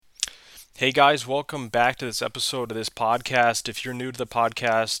Hey guys, welcome back to this episode of this podcast. If you're new to the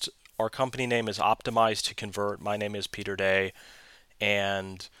podcast, our company name is Optimize to Convert. My name is Peter Day,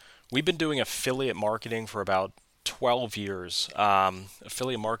 and we've been doing affiliate marketing for about 12 years.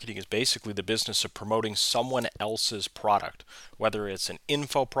 Affiliate marketing is basically the business of promoting someone else's product, whether it's an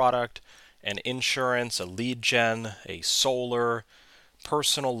info product, an insurance, a lead gen, a solar,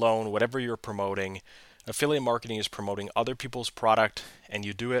 personal loan, whatever you're promoting. Affiliate marketing is promoting other people's product and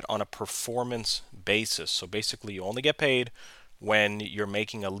you do it on a performance basis. So basically, you only get paid when you're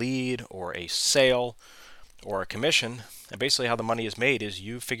making a lead or a sale or a commission. And basically, how the money is made is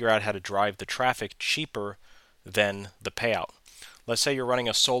you figure out how to drive the traffic cheaper than the payout. Let's say you're running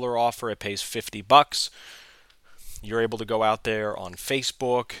a solar offer, it pays 50 bucks. You're able to go out there on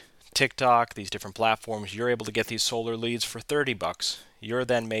Facebook, TikTok, these different platforms. You're able to get these solar leads for 30 bucks. You're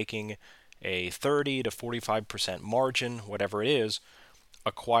then making a 30 to 45% margin, whatever it is,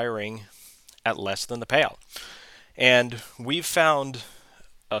 acquiring at less than the payout. And we've found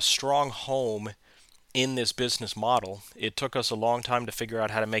a strong home in this business model. It took us a long time to figure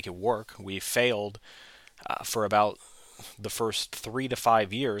out how to make it work. We failed for about the first 3 to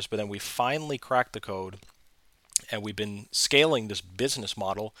 5 years, but then we finally cracked the code and we've been scaling this business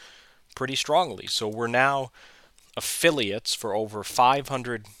model pretty strongly. So we're now affiliates for over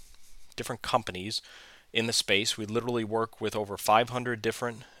 500 different companies in the space. We literally work with over 500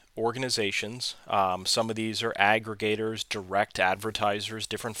 different organizations. Some of these are aggregators, direct advertisers,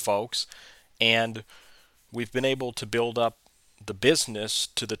 different folks, and we've been able to build up the business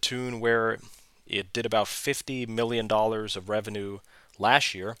to the tune where it did about $50 million of revenue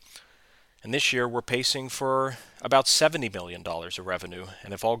last year. And this year we're pacing for about $70 million of revenue.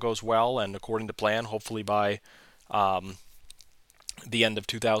 And if all goes well and according to plan, hopefully by the end of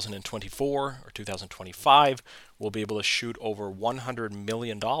 2024 or 2025, we'll be able to shoot over $100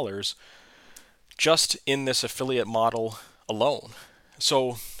 million just in this affiliate model alone.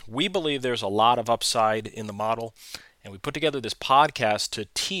 So we believe there's a lot of upside in the model, and we put together this podcast to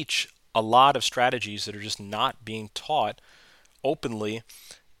teach a lot of strategies that are just not being taught openly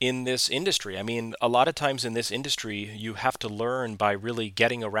in this industry. I mean, a lot of times in this industry, you have to learn by really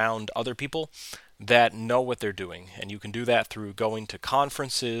getting around other people that know what they're doing. And you can do that through going to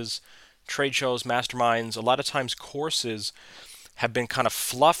conferences, trade shows, masterminds. A lot of times courses have been kind of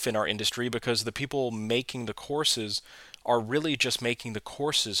fluff in our industry because the people making the courses are really just making the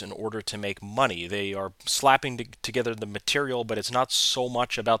courses in order to make money. They are slapping together the material, but it's not so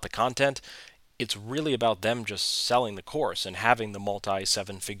much about the content. It's really about them just selling the course and having the multi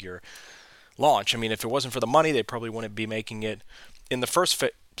seven figure launch. I mean, if it wasn't for the money, they probably wouldn't be making it in the first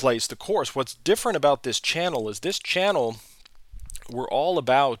place, the course. What's different about this channel is this channel, we're all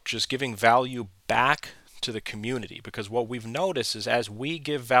about just giving value back to the community, because what we've noticed is as we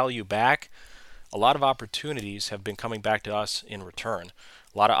give value back, a lot of opportunities have been coming back to us in return.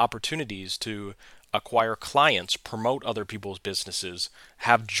 A lot of opportunities to acquire clients, promote other people's businesses,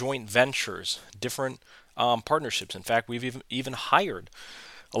 have joint ventures, different partnerships. In fact, we've even hired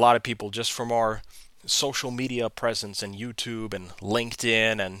a lot of people just from our social media presence and YouTube and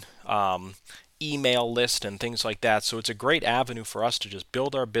LinkedIn and email list and things like that. So it's a great avenue for us to just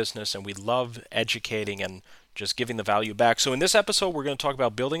build our business, and we love educating and just giving the value back. So in this episode, we're going to talk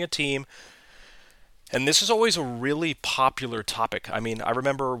about building a team. And this is always a really popular topic. I mean, I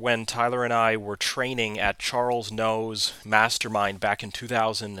remember when Tyler and I were training at Charles No's Mastermind back in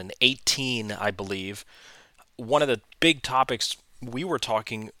 2018, I believe. One of the big topics we were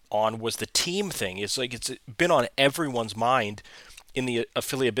talking on was the team thing. It's like it's been on everyone's mind in the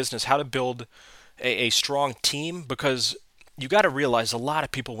affiliate business, how to build a strong team, because you got to realize a lot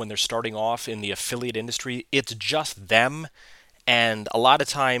of people when they're starting off in the affiliate industry, it's just them. And a lot of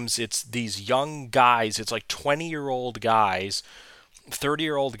times it's these young guys, it's like 20-year-old guys,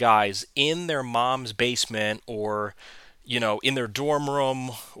 30-year-old guys in their mom's basement or, in their dorm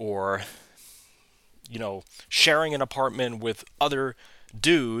room or, sharing an apartment with other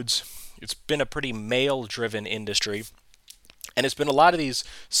dudes. It's been a pretty male-driven industry. And it's been a lot of these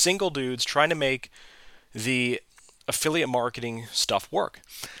single dudes trying to make the affiliate marketing stuff work.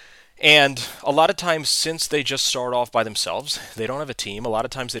 And a lot of times, since they just start off by themselves, they don't have a team. A lot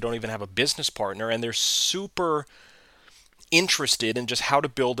of times, they don't even have a business partner, and they're super interested in just how to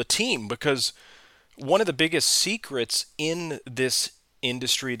build a team, because one of the biggest secrets in this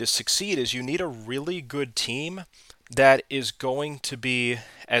industry to succeed is you need a really good team that is going to be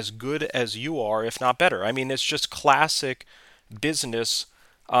as good as you are, if not better. I mean, it's just classic business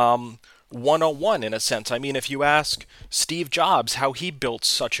 101 in a sense. I mean, if you ask Steve Jobs how he built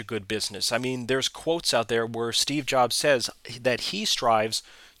such a good business, I mean, there's quotes out there where Steve Jobs says that he strives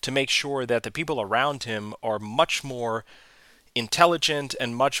to make sure that the people around him are much more intelligent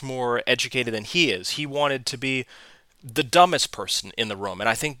and much more educated than he is. He wanted to be the dumbest person in the room, and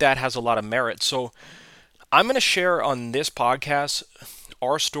I think that has a lot of merit. So I'm going to share on this podcast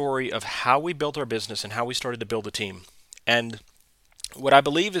our story of how we built our business and how we started to build a team. And what I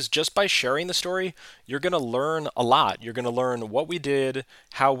believe is just by sharing the story, you're going to learn a lot. You're going to learn what we did,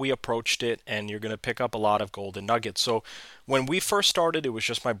 how we approached it, and you're going to pick up a lot of golden nuggets. So when we first started, it was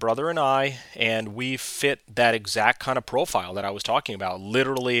just my brother and I, and we fit that exact kind of profile that I was talking about.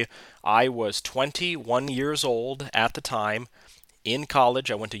 Literally, I was 21 years old at the time in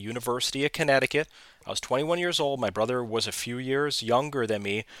college. I went to University of Connecticut. I was 21 years old. My brother was a few years younger than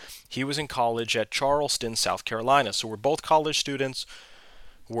me. He was in college at Charleston, South Carolina. So we're both college students.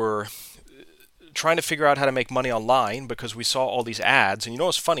 We're trying to figure out how to make money online because we saw all these ads. And you know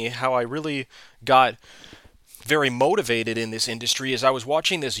what's funny? How I really got very motivated in this industry is I was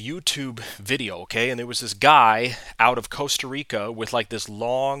watching this YouTube video, okay? And there was this guy out of Costa Rica with like this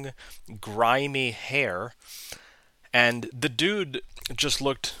long, grimy hair. And the dude just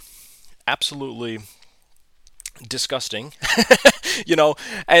looked absolutely disgusting,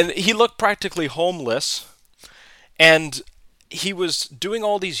 and he looked practically homeless, and he was doing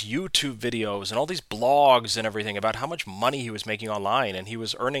all these YouTube videos and all these blogs and everything about how much money he was making online, and he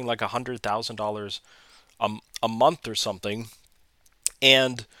was earning like $100,000 a month or something,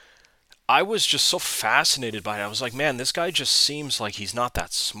 and I was just so fascinated by it. I was like, man, this guy just seems like he's not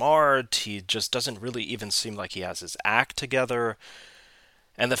that smart. He just doesn't really even seem like he has his act together.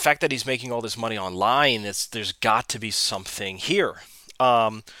 And the fact that he's making all this money online, there's got to be something here.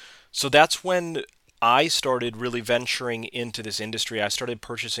 So that's when I started really venturing into this industry. I started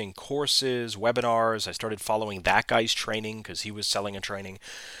purchasing courses, webinars. I started following that guy's training because he was selling a training.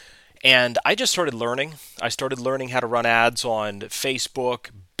 And I just started learning. I started learning how to run ads on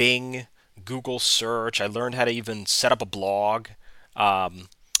Facebook, Bing, Google search. I learned how to even set up a blog.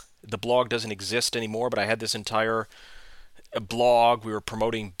 The blog doesn't exist anymore, but I had this entire blog. We were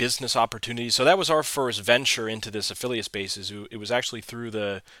promoting business opportunities. So that was our first venture into this affiliate space. It was actually through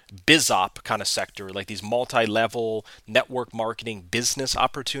the BizOp kind of sector, like these multi-level network marketing business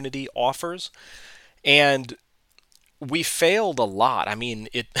opportunity offers. And we failed a lot. I mean,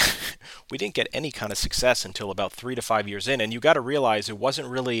 we didn't get any kind of success until about 3 to 5 years in. And you got to realize it wasn't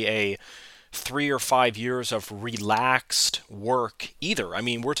really a 3 or 5 years of relaxed work either. I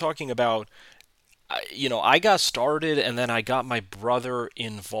mean, we're talking about, I got started and then I got my brother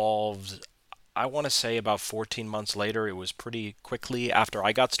involved. I want to say about 14 months later. It was pretty quickly after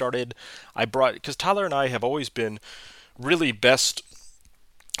I got started. Because Tyler and I have always been really best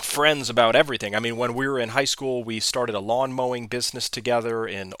friends about everything. I mean, when we were in high school, we started a lawn mowing business together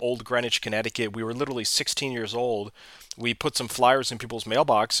in Old Greenwich, Connecticut. We were literally 16 years old. We put some flyers in people's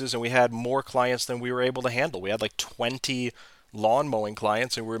mailboxes, and we had more clients than we were able to handle. We had like 20 lawn mowing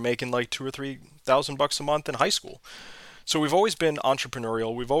clients, and we were making like $2,000 or $3,000 a month in high school. So we've always been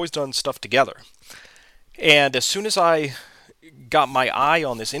entrepreneurial. We've always done stuff together. And as soon as I got my eye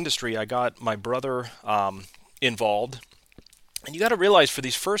on this industry, I got my brother involved. And you got to realize for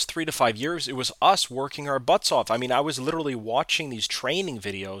these first 3 to 5 years, it was us working our butts off. I mean, I was literally watching these training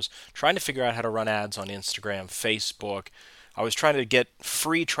videos, trying to figure out how to run ads on Instagram, Facebook. I was trying to get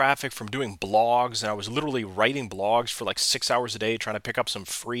free traffic from doing blogs, and I was literally writing blogs for like 6 hours a day, trying to pick up some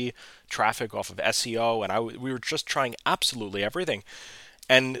free traffic off of SEO. And we were just trying absolutely everything.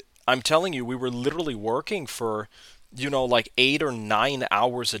 And I'm telling you, we were literally working for like 8 or 9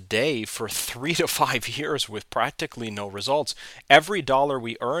 hours a day for 3 to 5 years with practically no results. Every dollar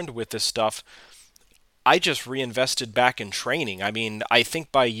we earned with this stuff, I just reinvested back in training. I mean, I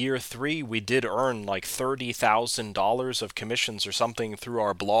think by year 3, we did earn like $30,000 of commissions or something through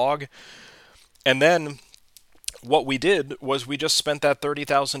our blog. And then what we did was we just spent that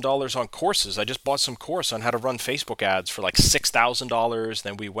 $30,000 on courses. I just bought some course on how to run Facebook ads for like $6,000.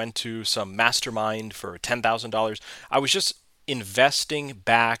 Then we went to some mastermind for $10,000. I was just investing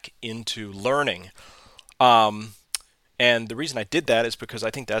back into learning. And the reason I did that is because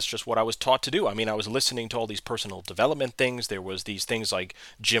I think that's just what I was taught to do. I mean, I was listening to all these personal development things. There was these things like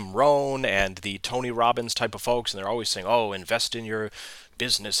Jim Rohn and the Tony Robbins type of folks, and they're always saying, oh, invest in your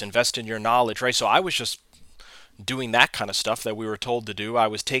business, invest in your knowledge, right? So I was just doing that kind of stuff that we were told to do. I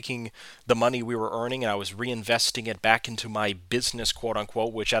was taking the money we were earning and I was reinvesting it back into my business, quote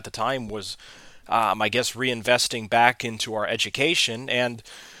unquote, which at the time was, I guess, reinvesting back into our education. And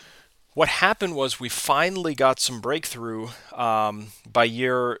what happened was we finally got some breakthrough by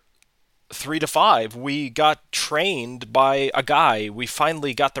year 3 to 5. We got trained by a guy. We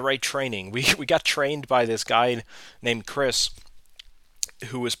finally got the right training. We got trained by this guy named Chris.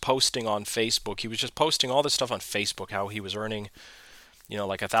 who was posting on Facebook. He was just posting all this stuff on Facebook, how he was earning,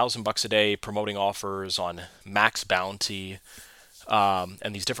 like $1,000 a day promoting offers on Max Bounty,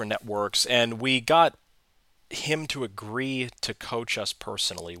 and these different networks. And we got him to agree to coach us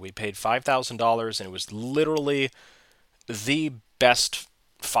personally. We paid $5,000, and it was literally the best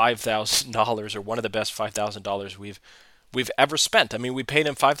 $5,000, or one of the best $5,000 we've ever spent. I mean, we paid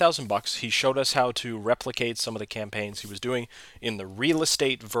him $5,000. He showed us how to replicate some of the campaigns he was doing in the real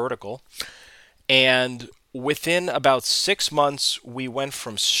estate vertical. And within about 6 months, we went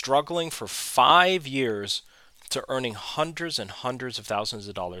from struggling for 5 years to earning hundreds and hundreds of thousands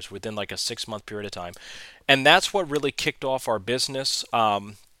of dollars within like a 6 month period of time. And that's what really kicked off our business.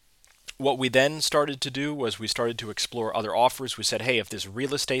 What we then started to do was we started to explore other offers. We said, hey, if this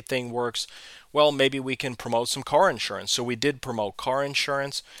real estate thing works, well, maybe we can promote some car insurance. So we did promote car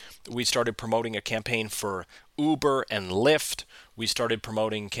insurance. We started promoting a campaign for Uber and Lyft. We started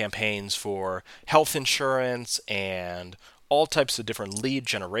promoting campaigns for health insurance and all types of different lead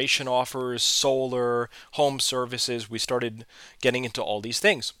generation offers, solar, home services. We started getting into all these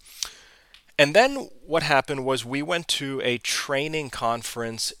things. And then what happened was we went to a training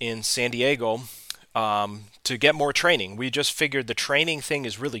conference in San Diego to get more training. We just figured the training thing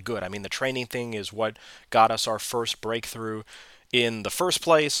is really good. I mean, the training thing is what got us our first breakthrough in the first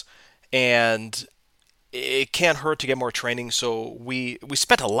place, and it can't hurt to get more training. So we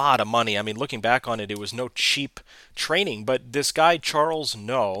spent a lot of money. I mean, looking back on it, it was no cheap training. But this guy, Charles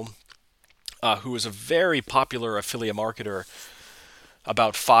No, who is a very popular affiliate marketer,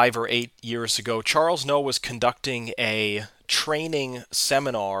 about 5 or 8 years ago, Charles No was conducting a training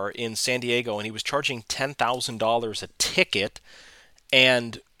seminar in San Diego, and he was charging $10,000 a ticket.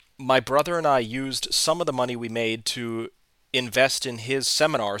 And my brother and I used some of the money we made to invest in his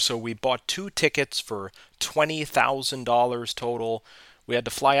seminar. So we bought 2 tickets for $20,000 total. We had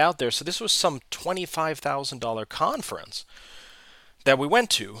to fly out there. So this was some $25,000 conference that we went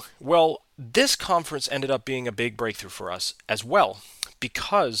to. Well, this conference ended up being a big breakthrough for us as well,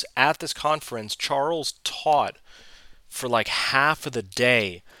 because at this conference, Charles taught for like half of the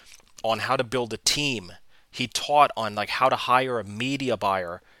day on how to build a team. He taught on like how to hire a media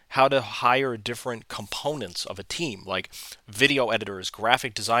buyer, how to hire different components of a team, like video editors,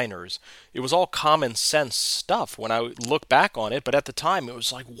 graphic designers. It was all common sense stuff when I look back on it, but at the time it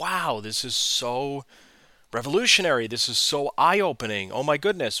was like, wow, this is so revolutionary. This is so eye-opening. Oh my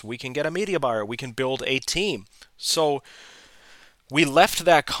goodness, we can get a media buyer. We can build a team. So we left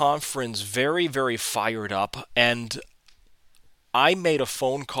that conference very, very fired up, and I made a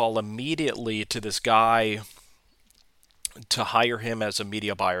phone call immediately to this guy to hire him as a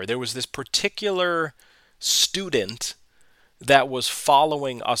media buyer. There was this particular student that was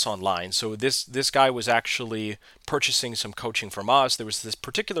following us online. So this guy was actually purchasing some coaching from us. There was this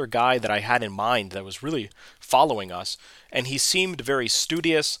particular guy that I had in mind that was really following us, and he seemed very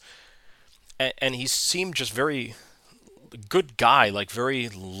studious, and he seemed just very good guy, like very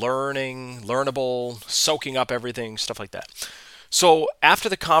learnable, soaking up everything, stuff like that. So after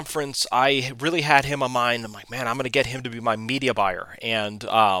the conference, I really had him on mind. I'm like, man, I'm going to get him to be my media buyer. And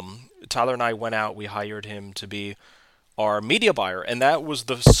Tyler and I went out. We hired him to be our media buyer, and that was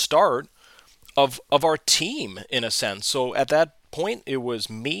the start of our team in a sense. So at that point, it was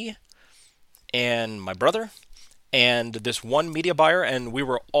me and my brother and this one media buyer, and we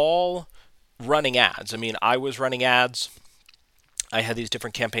were all running ads. I mean, I was running ads. I had these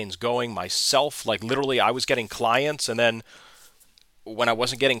different campaigns going myself. Like literally, I was getting clients, and then when I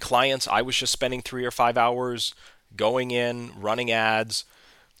wasn't getting clients, I was just spending 3 or 5 hours going in, running ads,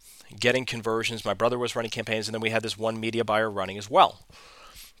 getting conversions. My brother was running campaigns, and then we had this one media buyer running as well.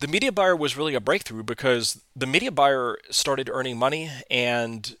 The media buyer was really a breakthrough because the media buyer started earning money,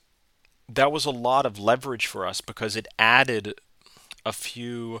 and that was a lot of leverage for us because it added a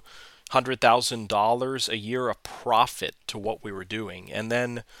few $100,000 a year of profit to what we were doing. And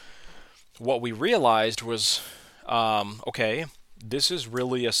then what we realized was, okay, this is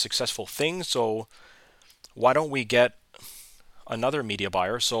really a successful thing, so why don't we get another media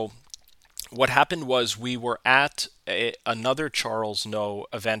buyer? So what happened was we were at another Charles No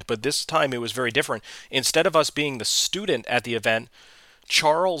event, but this time it was very different. Instead of us being the student at the event,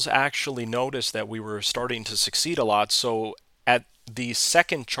 Charles actually noticed that we were starting to succeed a lot. So at the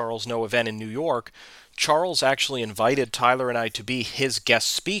second Charles No event in New York, Charles actually invited Tyler and I to be his guest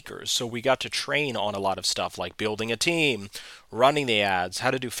speakers. So we got to train on a lot of stuff like building a team, running the ads,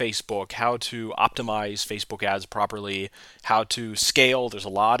 how to do Facebook, how to optimize Facebook ads properly, how to scale. There's a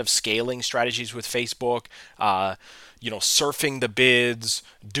lot of scaling strategies with Facebook, surfing the bids,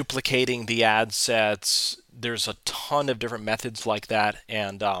 duplicating the ad sets, there's a ton of different methods like that,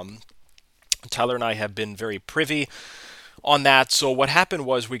 and Tyler and I have been very privy on that. So what happened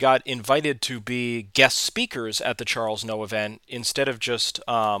was we got invited to be guest speakers at the Charles No event instead of just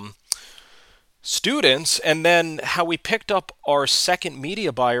students. And then how we picked up our second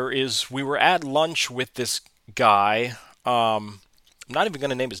media buyer is we were at lunch with this guy. I'm not even going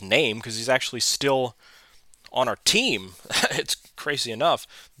to name his name because he's actually still on our team. It's crazy enough.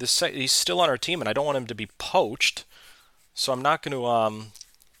 He's still on our team, and I don't want him to be poached. So I'm not going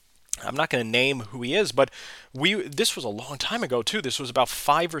to name who he is, but this was a long time ago too. This was about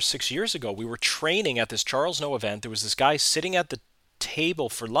 5 or 6 years ago. We were training at this Charles No event. There was this guy sitting at the table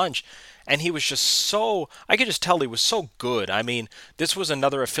for lunch, and he was just so, I could just tell he was so good. I mean, this was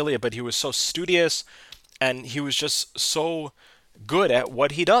another affiliate, but he was so studious, and he was just so good at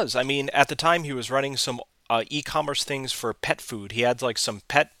what he does. I mean, at the time he was running some e-commerce things for pet food. He had like some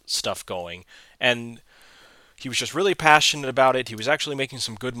pet stuff going, and he was just really passionate about it. He was actually making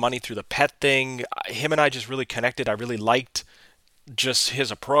some good money through the pet thing. Him and I just really connected. I really liked just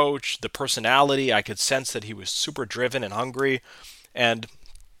his approach, the personality. I could sense that he was super driven and hungry. And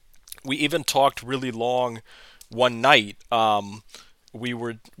we even talked really long one night.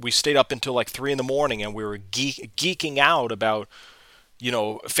 We stayed up until like 3 in the morning, and we were geeking out about,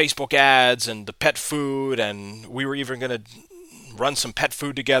 Facebook ads and the pet food, and we were even going to run some pet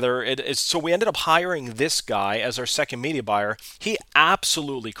food together. So we ended up hiring this guy as our second media buyer. He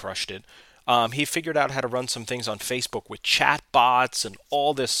absolutely crushed it. He figured out how to run some things on Facebook with chat bots and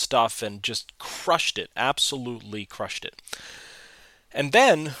all this stuff, and just crushed it. Absolutely crushed it. And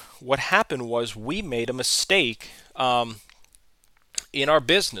then what happened was we made a mistake in our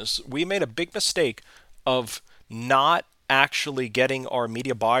business. We made a big mistake of not actually getting our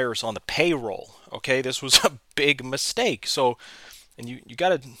media buyers on the payroll. Okay, this was a big mistake. So, and you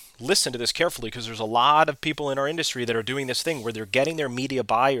got to listen to this carefully, because there's a lot of people in our industry that are doing this thing where they're getting their media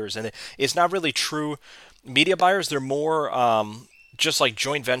buyers, and it's not really true media buyers. They're more just like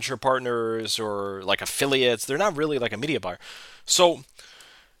joint venture partners or like affiliates. They're not really like a media buyer. So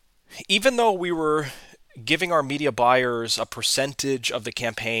even though we were giving our media buyers a percentage of the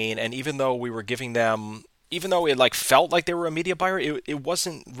campaign, and even though we were giving them, even though it like felt like they were a media buyer, it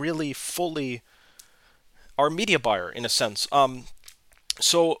wasn't really fully our media buyer in a sense.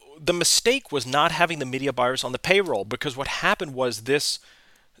 So the mistake was not having the media buyers on the payroll, because what happened was this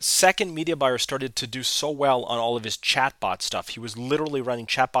second media buyer started to do so well on all of his chatbot stuff. He was literally running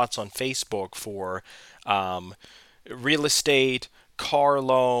chatbots on Facebook for real estate, car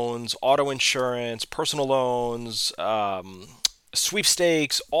loans, auto insurance, personal loans,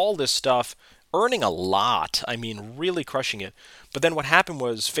 sweepstakes, all this stuff, earning a lot. I mean, really crushing it. But then what happened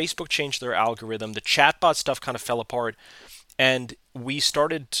was Facebook changed their algorithm. The chatbot stuff kind of fell apart, and we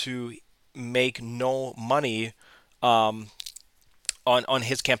started to make no money on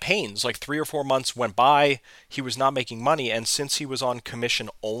his campaigns. Like 3 or 4 months went by, he was not making money, and since he was on commission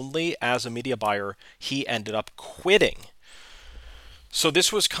only as a media buyer, he ended up quitting. So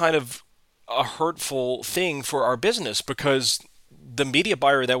this was kind of a hurtful thing for our business, because the media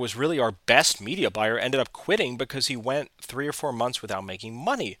buyer that was really our best media buyer ended up quitting because he went 3 or 4 months without making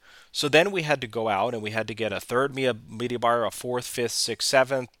money. So then we had to go out and we had to get a third media buyer, a fourth, fifth, sixth,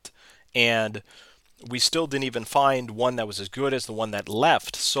 seventh, and we still didn't even find one that was as good as the one that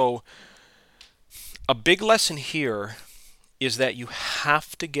left. So a big lesson here is that you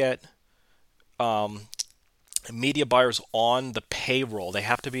have to get media buyers on the payroll. They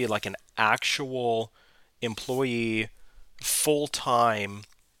have to be like an actual employee, full-time,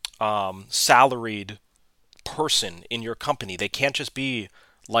 salaried person in your company. They can't just be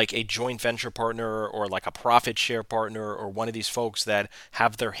like a joint venture partner or like a profit share partner or one of these folks that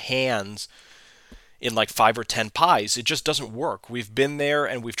have their hands in like 5 or 10 pies. It just doesn't work. We've been there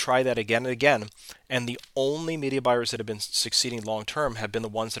and we've tried that again and again. And the only media buyers that have been succeeding long term have been the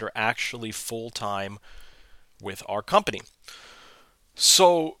ones that are actually full-time with our company.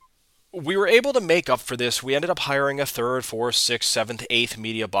 So we were able to make up for this. We ended up hiring a third, fourth, sixth, seventh, eighth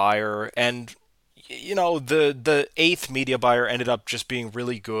media buyer, and the eighth media buyer ended up just being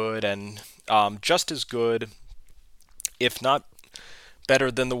really good, and just as good, if not better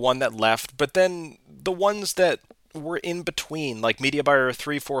than the one that left. But then the ones that were in between, like media buyer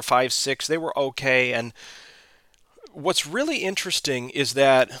 3, 4, 5, 6, they were okay. And what's really interesting is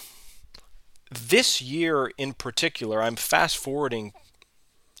that this year in particular, I'm fast forwarding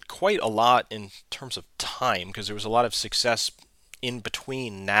quite a lot in terms of time, because there was a lot of success in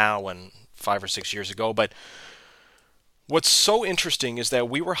between now and 5 or 6 years ago. But what's so interesting is that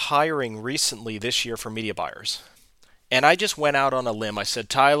we were hiring recently this year for media buyers. And I just went out on a limb. I said,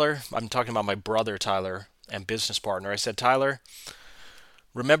 Tyler, I'm talking about my brother, Tyler. and business partner. I said, Tyler,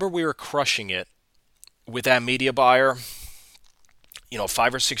 remember we were crushing it with that media buyer,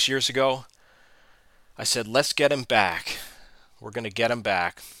 5 or 6 years ago? I said, let's get him back. We're going to get him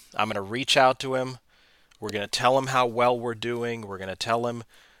back. I'm going to reach out to him. We're going to tell him how well we're doing. We're going to tell him,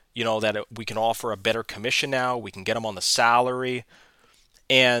 that we can offer a better commission now. We can get him on the salary.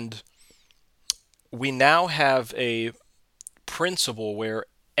 And we now have a principle where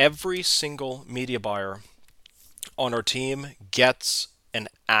every single media buyer on our team gets an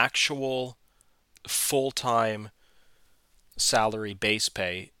actual full-time salary base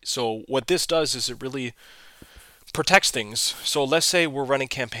pay. So what this does is it really protects things. So let's say we're running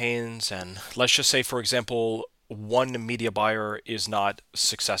campaigns, and let's just say, for example, one media buyer is not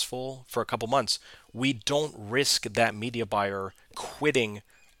successful for a couple months. We don't risk that media buyer quitting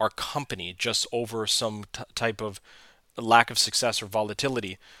our company just over some type of lack of success or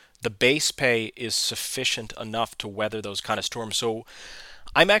volatility. The base pay is sufficient enough to weather those kind of storms. So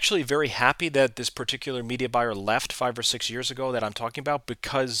I'm actually very happy that this particular media buyer left 5 or 6 years ago that I'm talking about,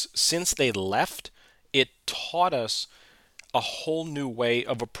 because since they left, it taught us a whole new way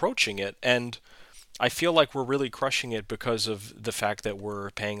of approaching it. And I feel like we're really crushing it because of the fact that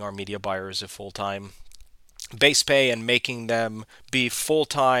we're paying our media buyers a full-time base pay and making them be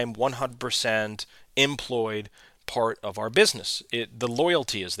full-time, 100% employed part of our business. The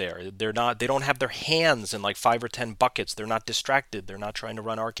loyalty is there. They don't have their hands in like 5 or 10 buckets. They're not distracted. They're not trying to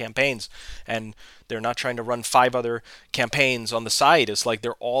run our campaigns, and they're not trying to run 5 other campaigns on the side. It's like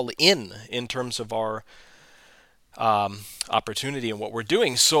they're all in terms of our opportunity and what we're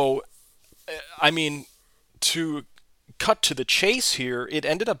doing. So, I mean, to cut to the chase here, it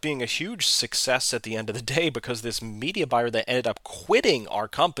ended up being a huge success at the end of the day, because this media buyer that ended up quitting our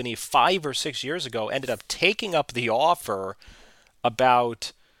company 5 or 6 years ago ended up taking up the offer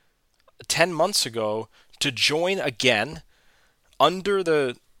about 10 months ago to join again under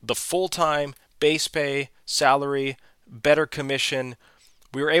the full-time base pay, salary, better commission.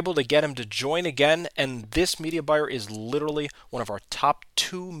 We were able to get him to join again, and this media buyer is literally one of our top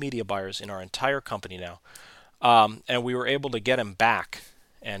 2 media buyers in our entire company now. And we were able to get him back,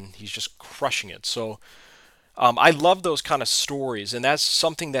 and he's just crushing it. So I love those kind of stories, and that's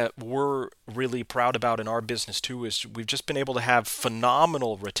something that we're really proud about in our business too. Is we've just been able to have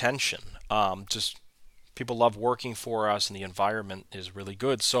phenomenal retention. Just people love working for us, and the environment is really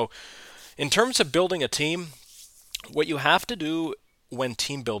good. So in terms of building a team, what you have to do when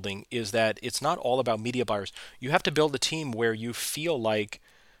team building is that it's not all about media buyers. You have to build a team where you feel like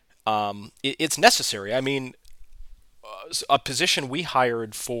it's necessary. I mean, a position we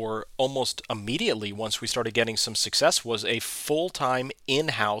hired for almost immediately once we started getting some success was a full-time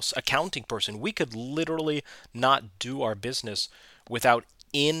in-house accounting person. We could literally not do our business without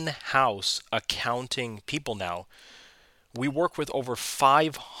in-house accounting people now. We work with over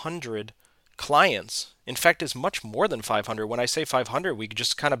 500 clients. In fact, it's much more than 500. When I say 500, we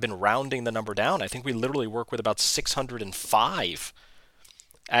just kind of been rounding the number down. I think we literally work with about 605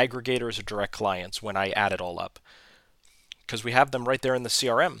 aggregators or direct clients when I add it all up, because we have them right there in the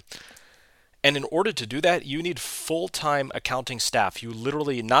CRM. And in order to do that, you need full-time accounting staff. You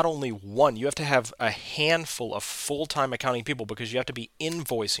literally, not only one, you have to have a handful of full-time accounting people, because you have to be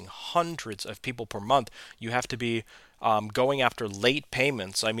invoicing hundreds of people per month. You have to be going after late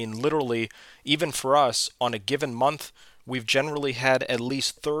payments. I mean, literally, even for us, on a given month, we've generally had at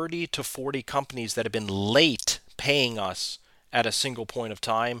least 30 to 40 companies that have been late paying us at a single point of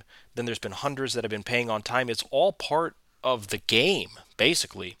time. Then there's been hundreds that have been paying on time. It's all part of the game,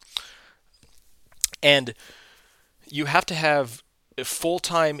 basically. And you have to have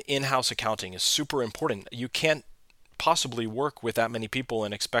full-time in-house accounting is super important. You can't possibly work with that many people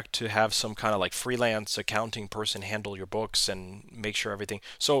and expect to have some kind of like freelance accounting person handle your books and make sure everything.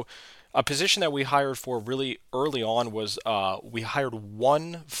 So a position that we hired for really early on was we hired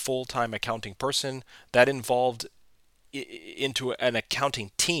one full-time accounting person that involved into an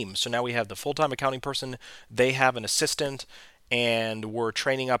accounting team. So now we have the full-time accounting person, they have an assistant, and we're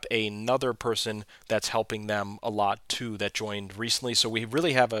training up another person that's helping them a lot too that joined recently. So we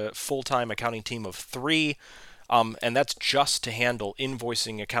really have a full-time accounting team of 3, and that's just to handle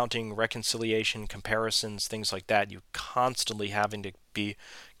invoicing, accounting, reconciliation, comparisons, things like that. You constantly having to be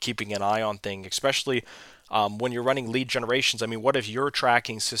keeping an eye on things, especially when you're running lead generations. I mean, what if your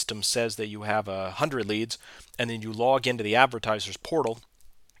tracking system says that you have 100 leads, and then you log into the advertiser's portal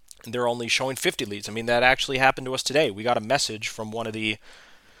and they're only showing 50 leads? I mean, that actually happened to us today. We got a message from one of the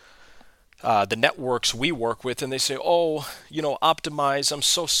networks we work with, and they say, "Oh, Optimize, I'm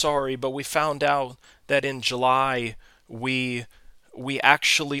so sorry, but we found out that in July we we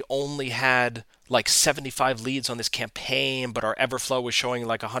actually only had like 75 leads on this campaign, but our Everflow was showing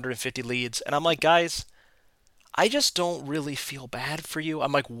like 150 leads. And I'm like, guys, I just don't really feel bad for you.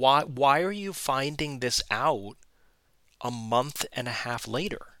 I'm like, why are you finding this out a month and a half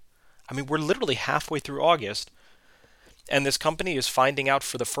later? I mean, we're literally halfway through August, and this company is finding out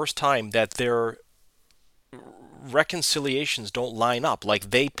for the first time that their reconciliations don't line up. Like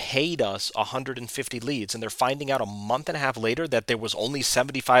they paid us 150 leads, and they're finding out a month and a half later that there was only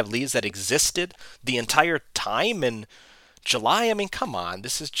 75 leads that existed the entire time in July. I mean, come on.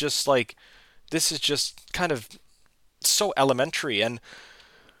 This is just kind of so elementary. And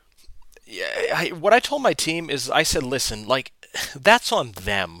what I told my team is, I said, listen, like that's on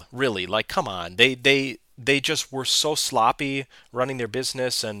them, really. Like, come on, they just were so sloppy running their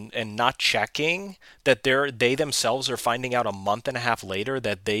business and not checking that they themselves are finding out a month and a half later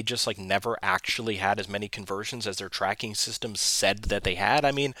that they just like never actually had as many conversions as their tracking system said that they had.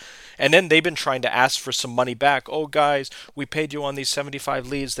 I mean, and then they've been trying to ask for some money back. Oh guys, we paid you on these 75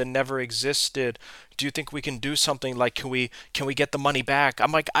 leads that never existed. Do you think we can do something? Like, can we get the money back?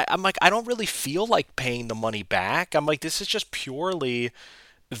 I'm like I don't really feel like paying the money back. I'm like, this is just purely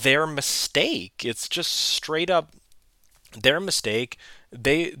their mistake. It's just straight up their mistake.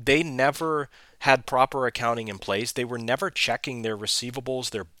 They never had proper accounting in place. They were never checking their receivables,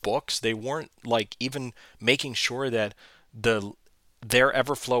 their books. They weren't like even making sure that their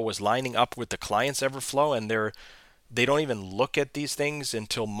Everflow was lining up with the client's Everflow, and they don't even look at these things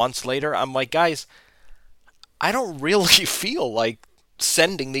until months later. I'm like, guys, I don't really feel like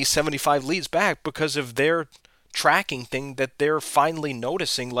sending these 75 leads back because of their tracking thing that they're finally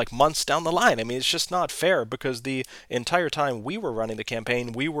noticing like months down the line. I mean, it's just not fair because the entire time we were running the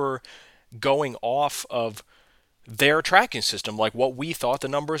campaign, we were going off of their tracking system, like what we thought the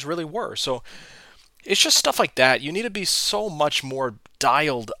numbers really were. So it's just stuff like that. You need to be so much more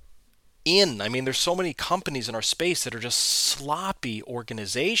dialed in. I mean, there's so many companies in our space that are just sloppy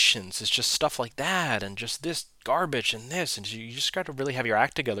organizations. It's just stuff like that and just this garbage and this, and you just got to really have your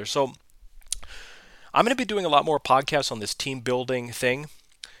act together. So I'm going to be doing a lot more podcasts on this team building thing.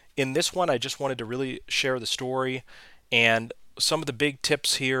 In this one, I just wanted to really share the story. And some of the big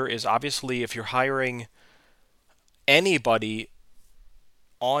tips here is, obviously, if you're hiring anybody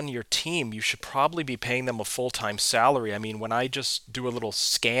on your team, you should probably be paying them a full-time salary. I mean, when I just do a little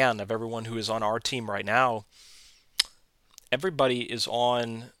scan of everyone who is on our team right now, everybody is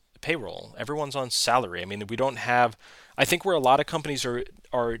on payroll. Everyone's on salary. I mean, we don't have, I think where a lot of companies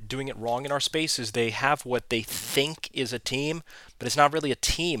are doing it wrong in our space is they have what they think is a team, but it's not really a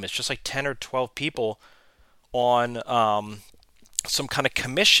team. It's just like 10 or 12 people on some kind of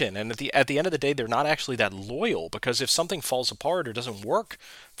commission, and at the end of the day, they're not actually that loyal, because if something falls apart or doesn't work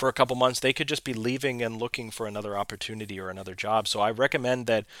for a couple months, they could just be leaving and looking for another opportunity or another job. So I recommend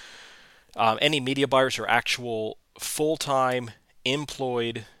that any media buyers are actual full-time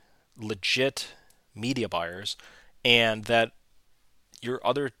employed legit media buyers, and that your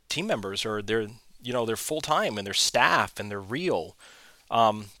other team members are they're full-time and they're staff and they're real.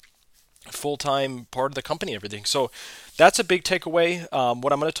 Full-time part of the company, everything. So that's a big takeaway.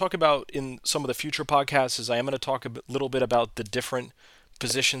 What I'm going to talk about in some of the future podcasts is I am going to talk a little bit about the different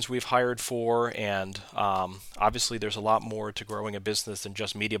positions we've hired for, and obviously there's a lot more to growing a business than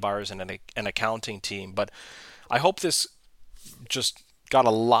just media buyers and an accounting team. But I hope this just got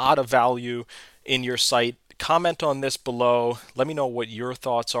a lot of value in your site. Comment on this below. Let me know what your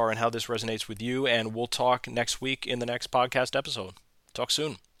thoughts are and how this resonates with you, and we'll talk next week in the next podcast episode. Talk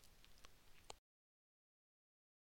soon.